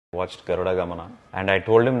Watched Garuda Gamana, and I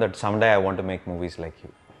told him that someday I want to make movies like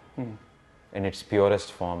you, in its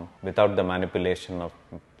purest form, without the manipulation of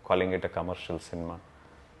calling it a commercial cinema.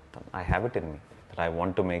 I have it in me that I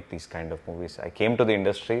want to make these kind of movies. I came to the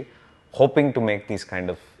industry hoping to make these kind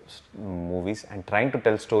of movies and trying to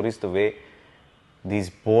tell stories the way these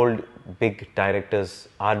bold, big directors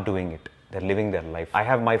are doing it. They're living their life. I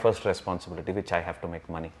have my first responsibility, which I have to make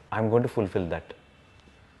money. I'm going to fulfill that.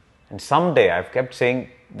 And someday, I've kept saying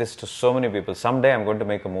this to so many people, someday I'm going to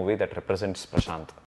make a movie that represents Prashant.